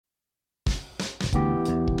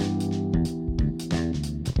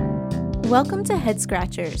Welcome to Head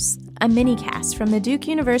Scratchers, a mini-cast from the Duke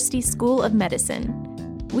University School of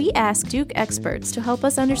Medicine. We ask Duke experts to help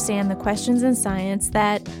us understand the questions in science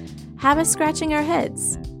that have us scratching our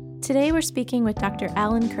heads. Today we're speaking with Dr.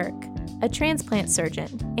 Alan Kirk, a transplant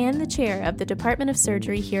surgeon and the chair of the Department of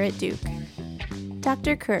Surgery here at Duke.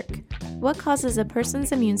 Dr. Kirk, what causes a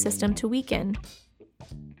person's immune system to weaken?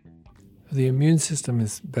 The immune system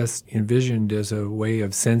is best envisioned as a way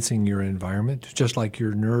of sensing your environment, just like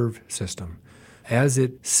your nerve system. As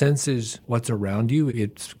it senses what's around you,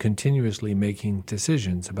 it's continuously making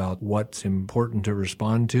decisions about what's important to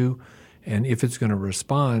respond to, and if it's going to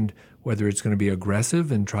respond, whether it's going to be aggressive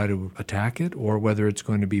and try to attack it, or whether it's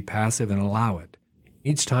going to be passive and allow it.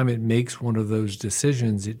 Each time it makes one of those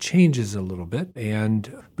decisions, it changes a little bit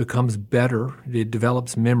and becomes better. It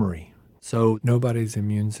develops memory. So nobody's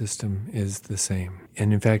immune system is the same.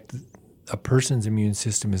 And in fact, a person's immune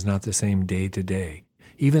system is not the same day to day.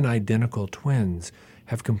 Even identical twins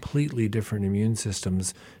have completely different immune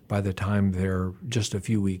systems by the time they're just a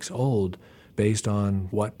few weeks old based on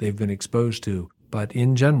what they've been exposed to. But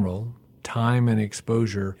in general, time and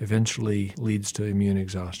exposure eventually leads to immune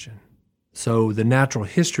exhaustion. So the natural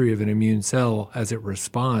history of an immune cell as it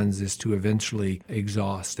responds is to eventually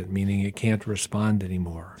exhaust it, meaning it can't respond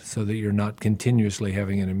anymore, so that you're not continuously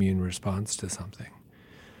having an immune response to something.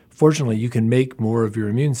 Fortunately, you can make more of your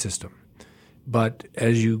immune system. But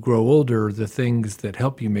as you grow older, the things that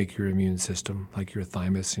help you make your immune system, like your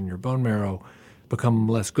thymus and your bone marrow, become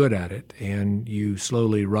less good at it, and you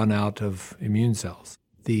slowly run out of immune cells.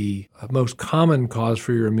 The most common cause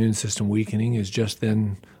for your immune system weakening is just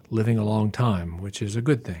then living a long time, which is a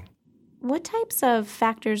good thing. What types of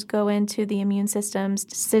factors go into the immune system's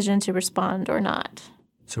decision to respond or not?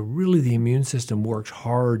 So really the immune system works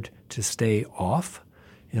hard to stay off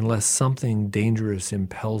unless something dangerous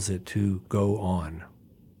impels it to go on.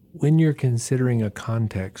 When you're considering a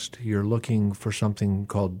context, you're looking for something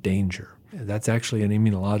called danger. That's actually an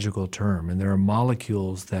immunological term, and there are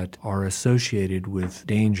molecules that are associated with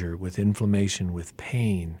danger, with inflammation, with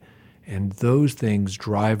pain. And those things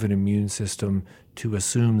drive an immune system to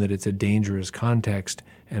assume that it's a dangerous context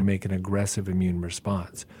and make an aggressive immune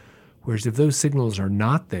response. Whereas if those signals are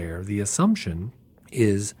not there, the assumption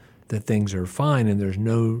is that things are fine and there's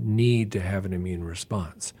no need to have an immune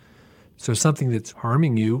response. So something that's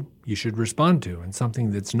harming you, you should respond to, and something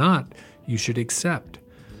that's not, you should accept.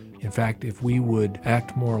 In fact, if we would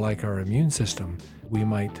act more like our immune system, we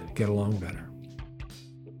might get along better.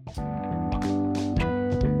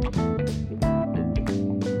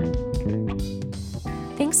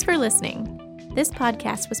 Thanks for listening. This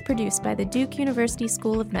podcast was produced by the Duke University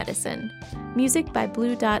School of Medicine. Music by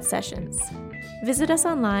Blue Dot Sessions. Visit us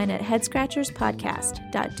online at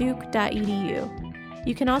headscratcherspodcast.duke.edu.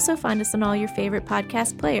 You can also find us on all your favorite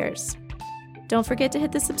podcast players. Don't forget to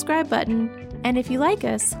hit the subscribe button, and if you like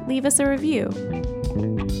us, leave us a review.